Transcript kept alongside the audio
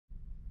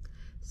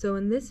So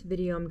in this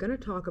video, I'm going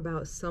to talk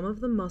about some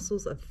of the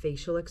muscles of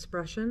facial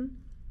expression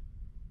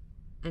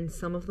and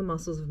some of the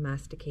muscles of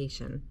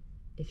mastication.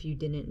 If you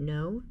didn't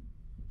know,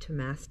 to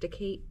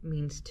masticate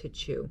means to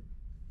chew.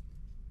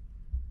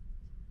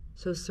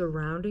 So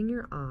surrounding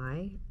your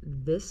eye,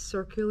 this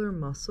circular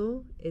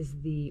muscle is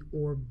the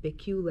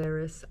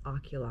Orbicularis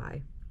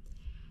Oculi,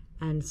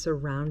 and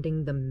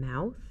surrounding the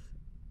mouth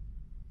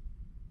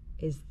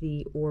is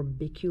the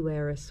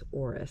Orbicularis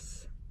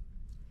Oris.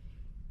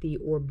 The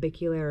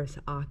Orbicularis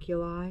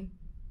Oculi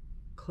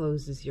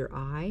closes your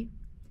eye.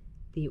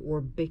 The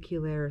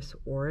Orbicularis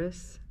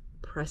Oris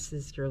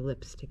presses your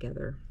lips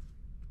together.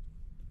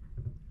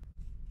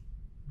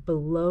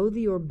 Below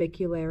the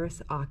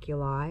Orbicularis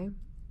Oculi,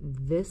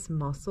 this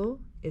muscle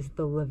is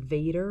the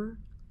Levator,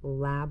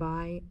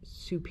 Labii,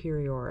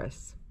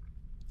 Superioris.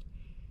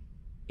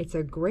 It's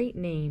a great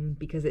name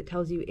because it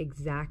tells you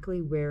exactly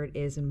where it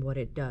is and what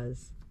it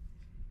does.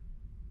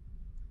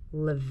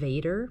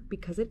 Levator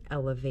because it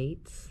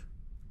elevates.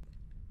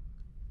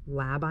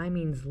 Labii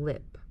means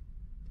lip.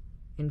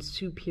 And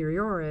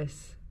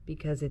Superioris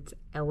because it's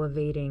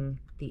elevating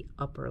the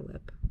upper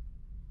lip.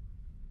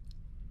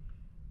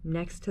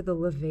 Next to the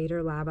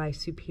Levator, Labii,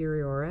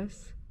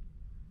 Superioris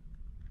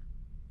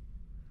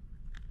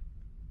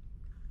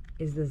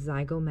is the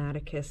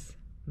Zygomaticus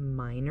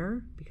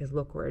Minor, because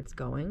look where it's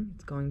going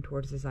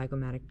towards the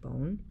zygomatic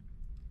bone.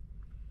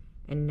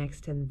 And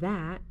next to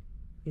that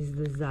is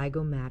the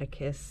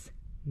Zygomaticus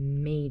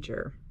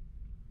Major.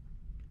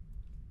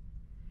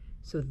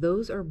 So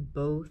those are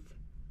both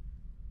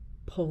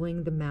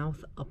pulling the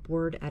mouth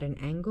upward at an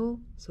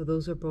angle, so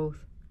those are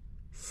both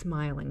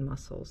smiling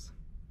muscles.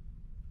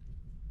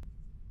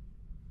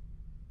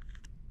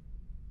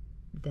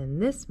 Then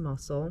this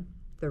muscle,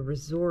 the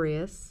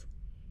Risorius,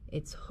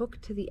 it's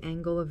hooked to the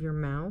angle of your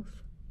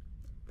mouth,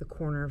 the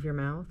corner of your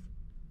mouth,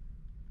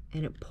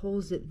 and it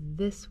pulls it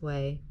this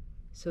way.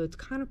 So it's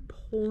kind of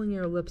pulling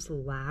your lips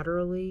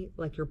laterally,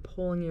 like you're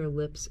pulling your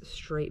lips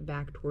straight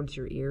back towards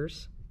your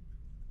ears.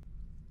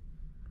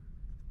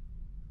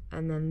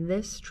 And then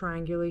this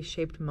triangularly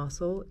shaped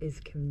muscle is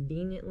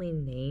conveniently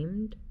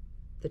named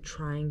the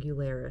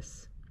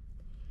Triangularis.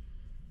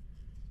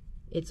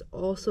 It's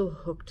also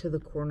hooked to the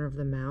corner of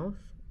the mouth,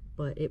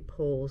 but it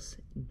pulls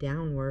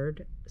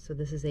downward, so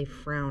this is a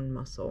frown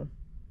muscle.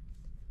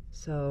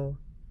 So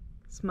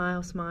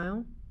smile,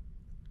 smile,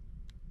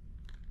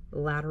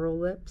 lateral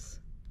lips,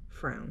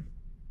 frown.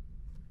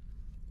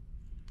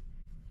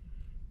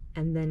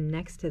 And then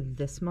next to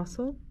this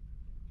muscle,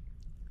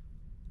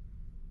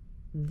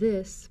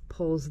 this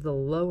pulls the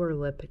lower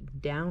lip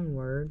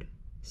downward,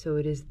 so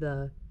it is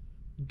the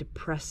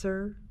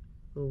Depressor,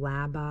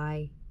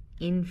 Labii,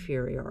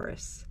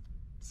 Inferioris.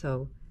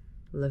 So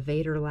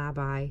Levator,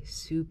 Labii,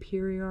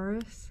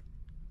 Superioris,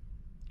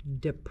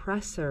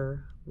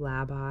 Depressor,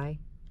 Labii,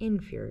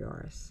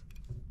 Inferioris.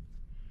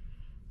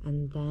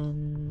 And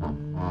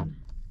then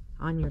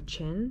on your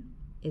chin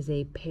is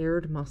a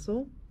paired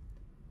muscle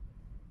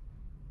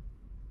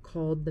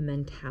called the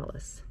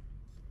Mentalis.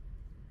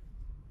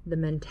 The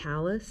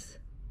Mentalis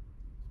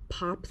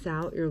pops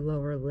out your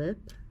lower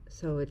lip,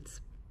 so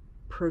it's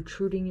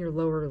protruding your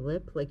lower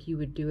lip like you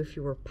would do if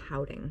you were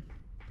pouting.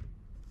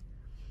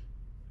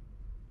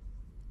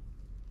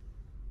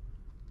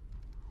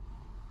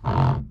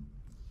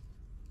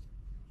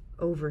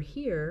 Over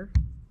here,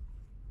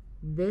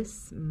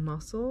 this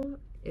muscle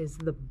is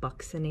the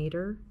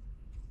Buccinator.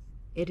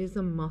 It is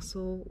a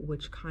muscle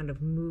which kind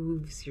of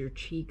moves your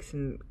cheeks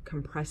and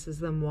compresses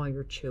them while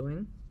you're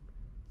chewing.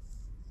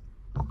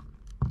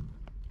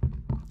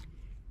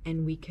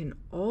 And we can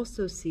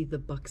also see the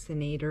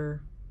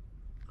Buccinator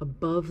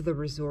above the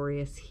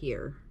Risorius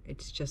here.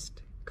 It's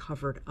just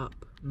covered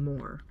up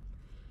more.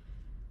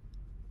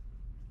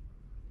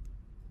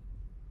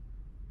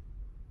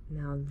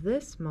 Now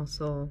this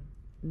muscle,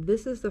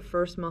 this is the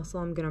first muscle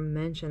I'm going to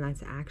mention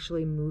that's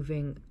actually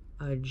moving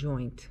a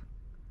joint.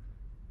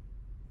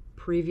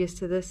 Previous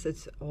to this,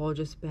 it's all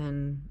just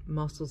been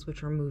muscles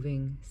which are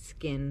moving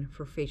skin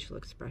for facial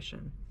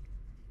expression.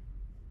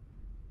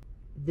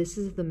 This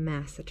is the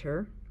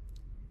Masseter.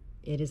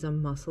 It is a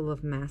muscle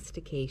of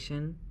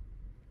mastication.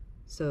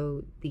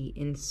 So the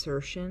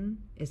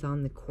insertion is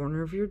on the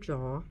corner of your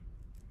jaw.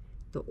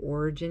 The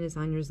origin is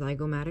on your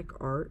zygomatic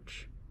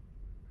arch.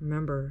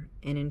 Remember,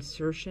 an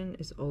insertion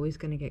is always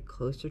going to get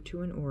closer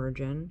to an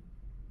origin,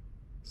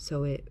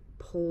 so it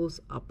pulls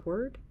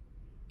upward.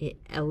 It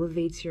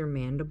elevates your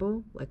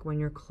mandible, like when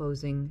you're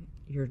closing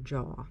your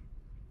jaw.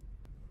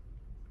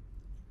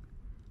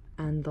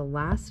 And the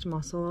last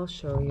muscle I'll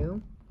show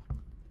you,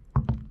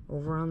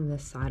 over on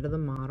this side of the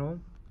model,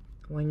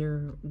 when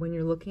you're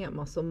looking at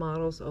muscle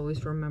models,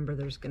 always remember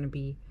there's going to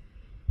be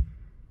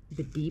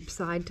the deep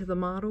side to the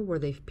model where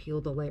they've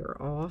peeled a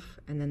layer off,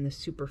 and then the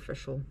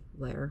superficial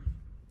layer.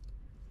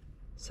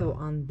 So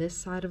on this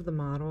side of the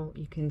model,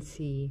 you can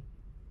see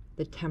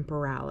the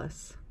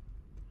temporalis.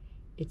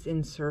 Its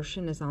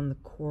insertion is on the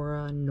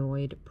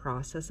coronoid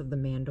process of the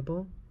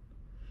mandible,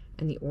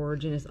 and the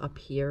origin is up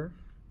here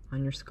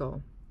on your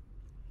skull.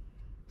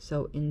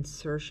 So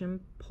insertion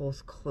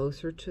pulls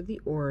closer to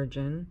the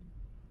origin.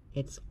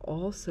 It's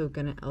also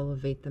going to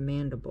elevate the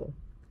mandible,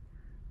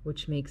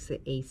 which makes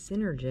it a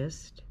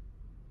synergist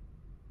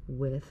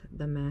with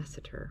the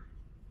masseter.